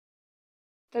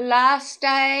the last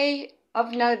day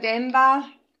of November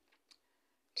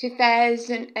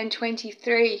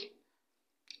 2023,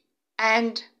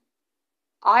 and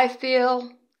I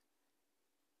feel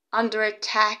under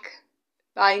attack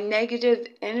by negative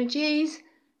energies.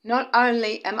 Not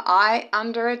only am I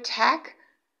under attack,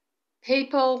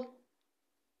 people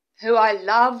who I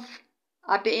love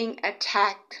are being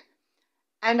attacked,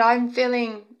 and I'm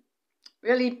feeling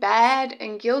really bad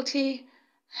and guilty,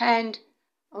 and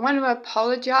I want to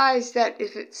apologize that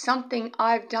if it's something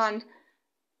I've done,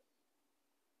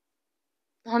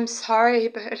 I'm sorry,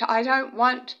 but I don't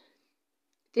want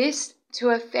this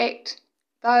to affect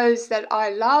those that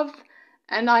I love,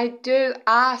 and I do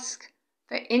ask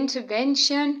for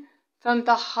intervention from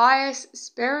the highest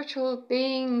spiritual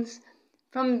beings,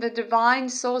 from the divine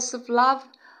source of love.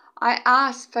 I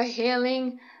ask for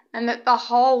healing and that the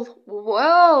whole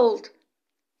world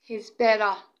is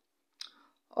better.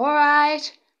 All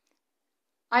right,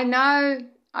 I know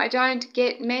I don't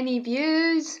get many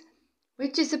views,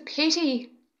 which is a pity,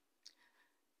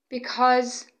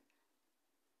 because,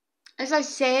 as I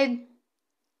said,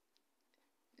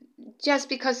 just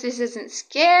because this isn't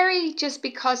scary, just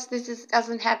because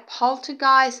doesn't have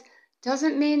poltergeist,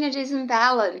 doesn't mean it isn't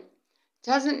valid.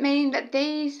 Doesn't mean that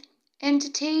these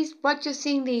entities, what you're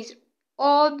seeing, these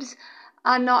orbs,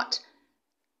 are not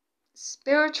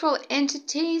spiritual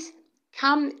entities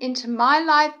come into my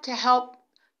life to help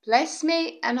bless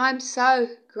me, and I'm so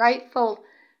grateful.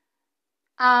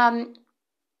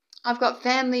 I've got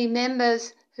family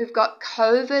members who've got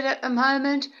COVID at the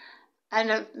moment,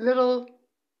 and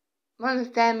one of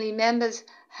the family members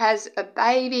has a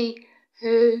baby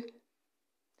who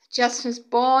just was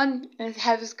born and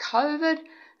has COVID.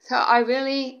 So I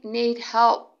really need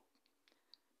help.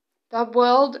 The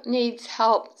world needs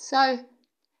help. So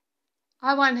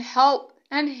I want help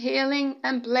and healing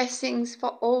and blessings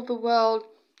for all the world.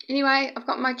 Anyway, I've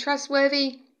got my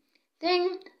trustworthy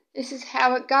thing. This is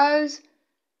how it goes.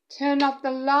 Turn off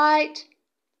the light.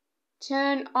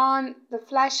 Turn on the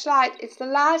flashlight. It's the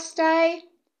last day.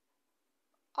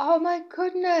 Oh my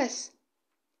goodness.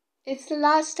 It's the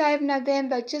last day of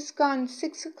November, just gone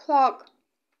 6 o'clock.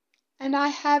 And I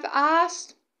have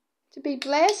asked to be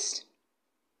blessed.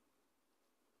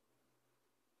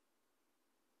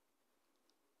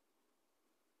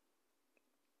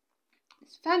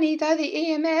 It's funny though, the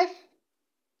EMF.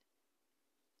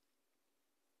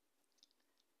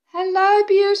 Hello,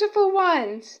 beautiful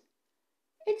ones.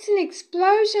 It's an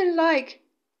explosion like.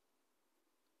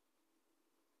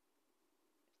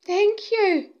 Thank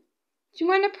you. Do you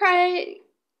want to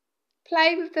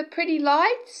play with the pretty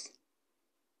lights?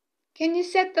 Can you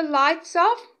set the lights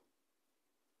off?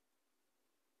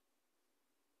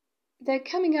 They're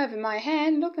coming over my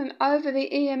hand, looking over the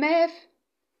EMF.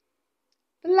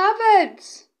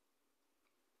 Beloveds,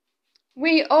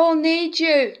 we all need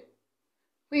you.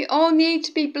 We all need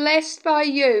to be blessed by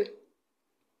you.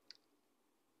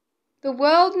 The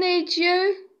world needs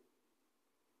you.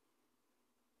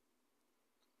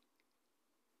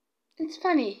 It's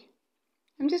funny.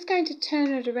 I'm just going to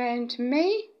turn it around to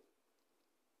me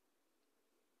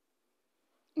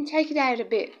and take it out a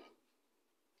bit.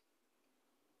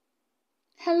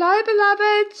 Hello,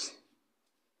 beloveds.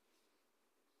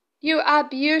 You are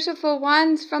beautiful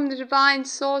ones from the divine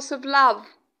source of love.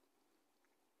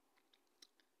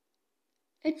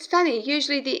 It's funny,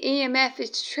 usually the EMF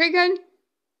is triggered.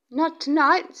 Not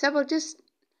tonight, so we'll just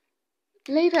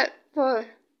leave it for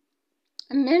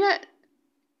a minute.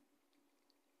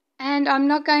 And I'm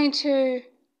not going to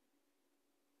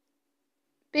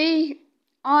be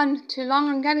on too long.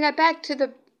 I'm going to go back to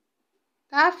the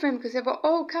bathroom because they were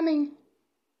all coming.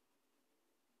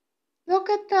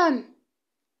 Look at them.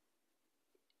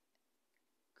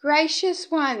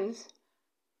 Gracious ones.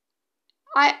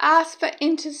 I ask for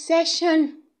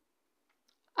intercession.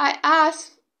 I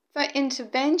ask for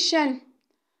intervention.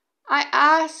 I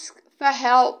ask for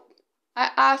help. I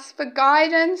ask for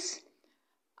guidance.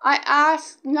 I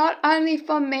ask not only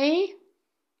for me,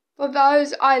 for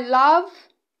those I love,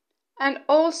 and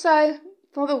also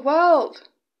for the world.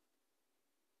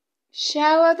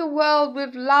 Shower the world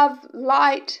with love,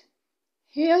 light,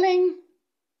 healing,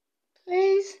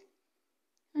 please.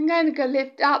 I'm going to go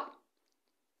lift up.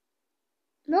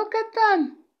 Look at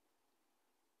them.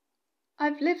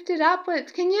 I've lifted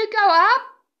upwards. Can you go up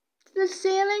to the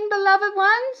ceiling, beloved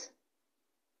ones?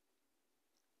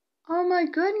 Oh my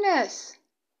goodness.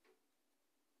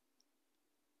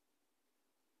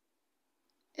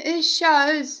 It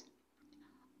shows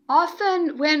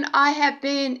often when I have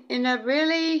been in a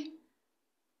really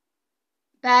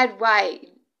bad way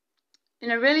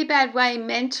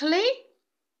mentally,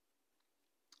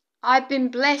 I've been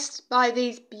blessed by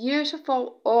these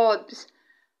beautiful orbs.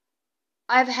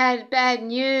 I've had bad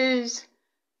news,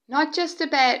 not just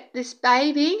about this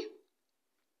baby,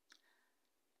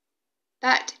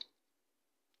 but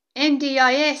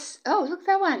NDIS. Oh, look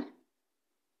that one.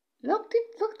 Look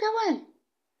that one.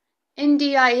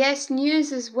 NDIS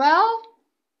news as well.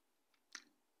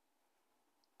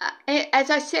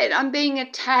 As I said, I'm being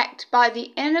attacked by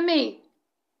the enemy.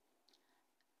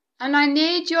 And I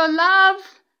need your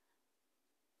love.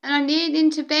 And I need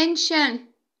intervention.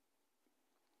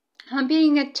 I'm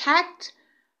being attacked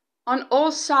on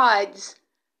all sides.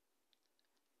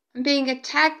 I'm being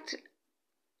attacked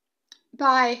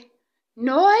by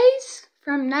noise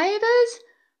from neighbours.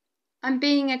 I'm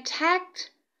being attacked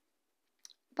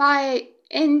by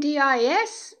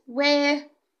NDIS, where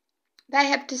they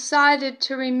have decided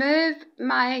to remove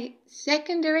my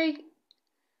secondary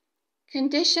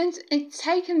conditions. It's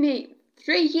taken me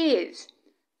 3 years,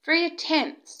 3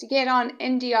 attempts to get on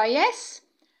NDIS,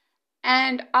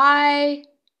 and I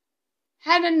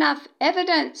had enough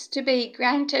evidence to be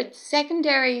granted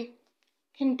secondary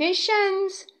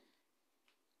conditions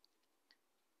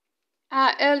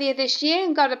earlier this year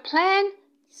and got a plan.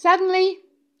 Suddenly,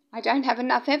 I don't have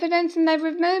enough evidence and they've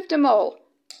removed them all.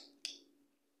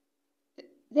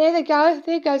 There they go.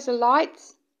 There goes the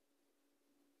lights.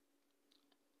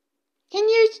 Can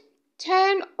you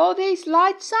turn all these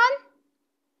lights on?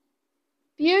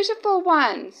 Beautiful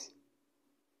ones.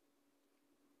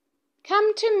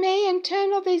 Come to me and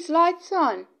turn all these lights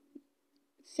on.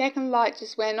 Second light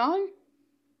just went on.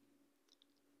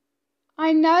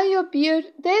 I know you're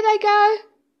beautiful. There they go.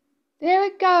 There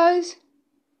it goes.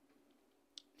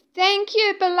 Thank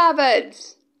you,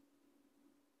 beloveds.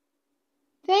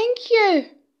 Thank you.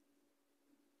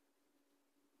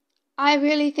 I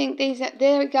really think these are,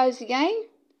 there it goes again.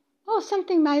 Oh,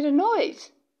 something made a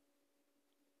noise.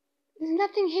 There's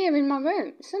nothing here in my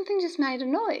room. Something just made a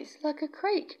noise, like a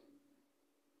creak.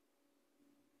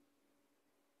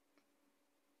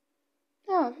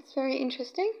 Oh, that's very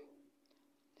interesting.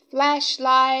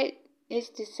 Flashlight is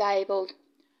disabled.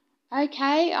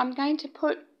 Okay, I'm going to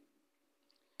put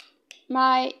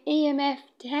my EMF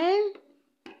down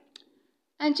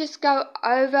and just go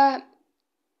over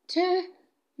to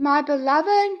my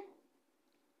beloved.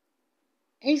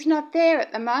 He's not there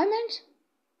at the moment.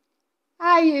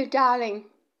 Are you, darling?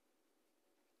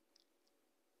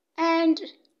 And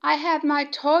I have my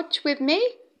torch with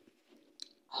me.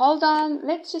 Hold on,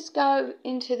 let's just go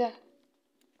into the...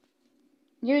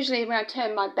 Usually when I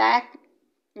turn my back,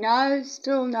 no,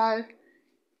 still no.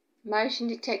 Motion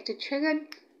detector triggered.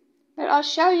 But I'll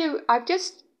show you, I've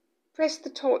just pressed the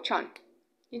torch on.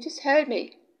 You just heard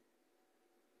me.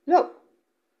 Look,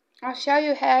 I'll show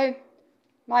you how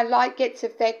my light gets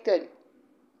affected.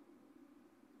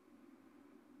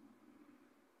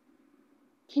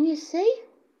 Can you see?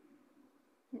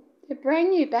 They're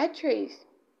brand new batteries.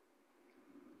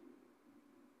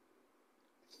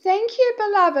 Thank you,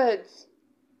 beloveds.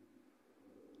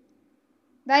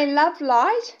 They love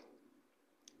light.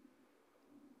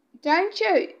 Don't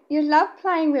you? You love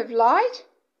playing with light.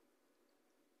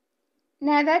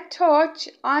 Now that torch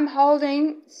I'm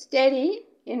holding steady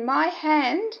in my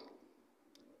hand,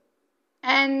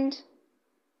 and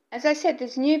as I said,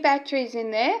 there's new batteries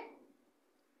in there.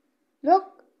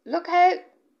 Look how,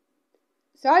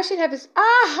 so I should have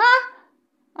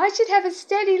I should have a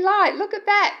steady light. Look at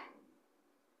that.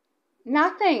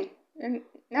 Nothing, and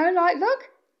no light, look.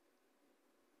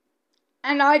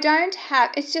 And I don't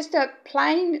have, it's just a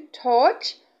plain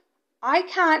torch. I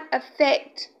can't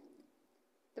affect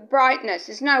the brightness.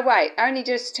 There's no way. It only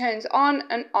just turns on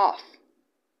and off.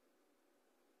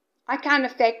 I can't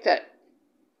affect it.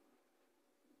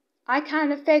 I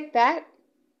can't affect that.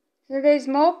 So there's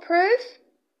more proof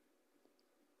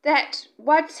that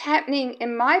what's happening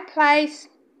in my place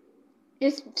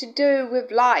is to do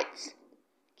with lights.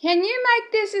 Can you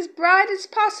make this as bright as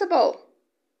possible,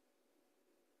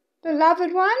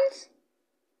 beloved ones?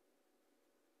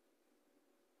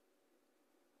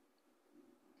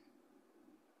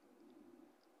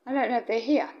 I don't know if they're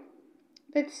here.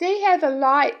 But see how the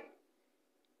light,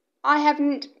 I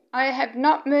have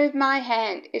not moved my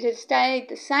hand. It has stayed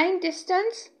the same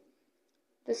distance,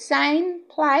 the same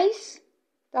place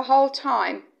the whole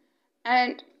time.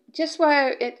 And just where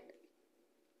it,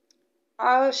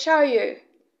 I'll show you.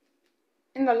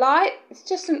 In the light, it's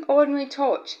just an ordinary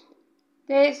torch.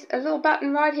 There's a little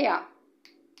button right here.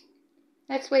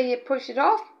 That's where you push it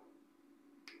off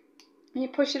and you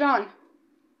push it on.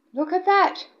 Look at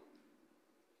that.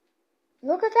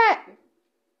 Look at that.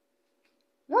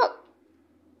 Look.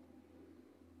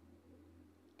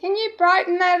 Can you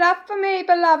brighten that up for me,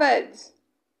 beloveds?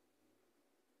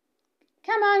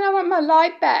 Come on, I want my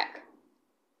light back.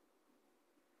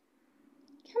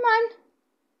 Come on.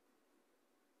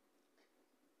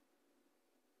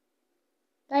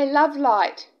 They love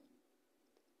light.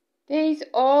 These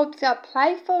orbs are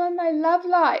playful and they love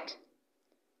light.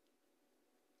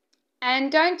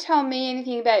 And don't tell me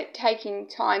anything about taking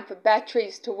time for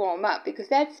batteries to warm up, because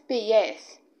that's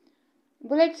BS.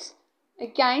 Well,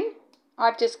 again,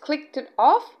 I've just clicked it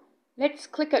off. Let's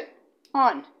click it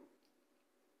on.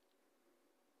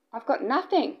 I've got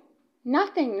nothing.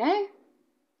 Nothing now.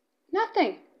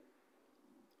 Nothing.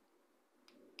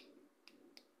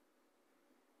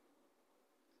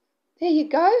 There you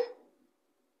go.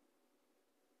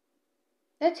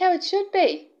 That's how it should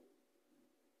be.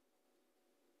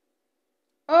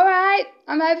 Alright,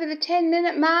 I'm over the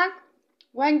 10-minute mark.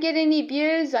 Won't get any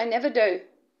views, I never do.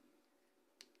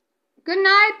 Good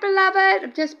night, beloved.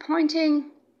 I'm just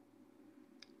pointing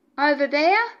over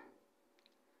there.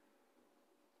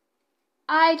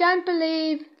 I don't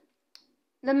believe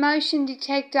the motion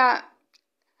detector.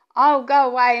 I'll go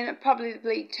away and it'll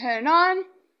probably turn on.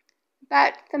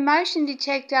 But the motion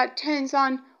detector turns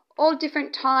on all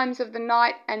different times of the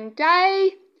night and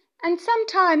day. And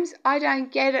sometimes I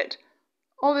don't get it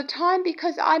all the time,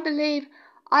 because I believe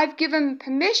I've given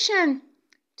permission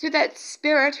to that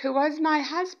spirit who was my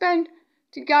husband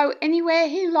to go anywhere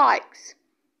he likes.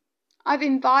 I've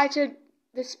invited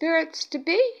the spirits to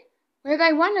be where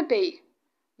they want to be.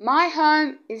 My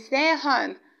home is their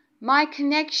home. My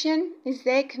connection is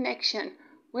their connection.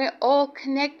 We're all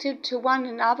connected to one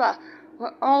another.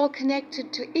 We're all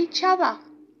connected to each other.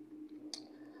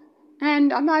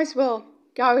 And I might as well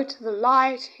go to the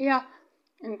light here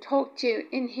and talk to you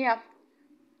in here.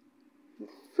 In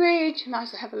the fridge, might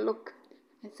as well have a look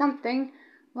at something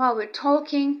while we're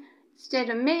talking instead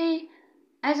of me.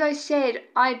 As I said,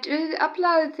 I do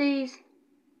upload these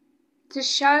to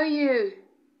show you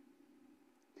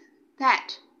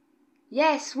that,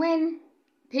 yes, when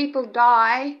people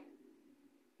die,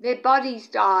 their bodies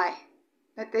die,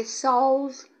 but their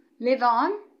souls live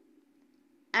on.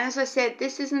 And as I said,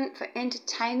 this isn't for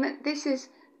entertainment. This is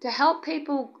to help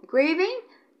people grieving,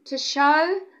 to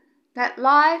show that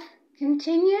life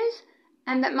continues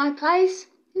and that my place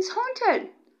is haunted.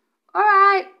 All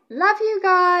right, love you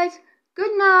guys.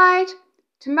 Good night.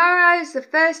 Tomorrow's the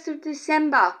 1st of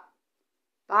December.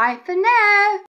 Bye for now.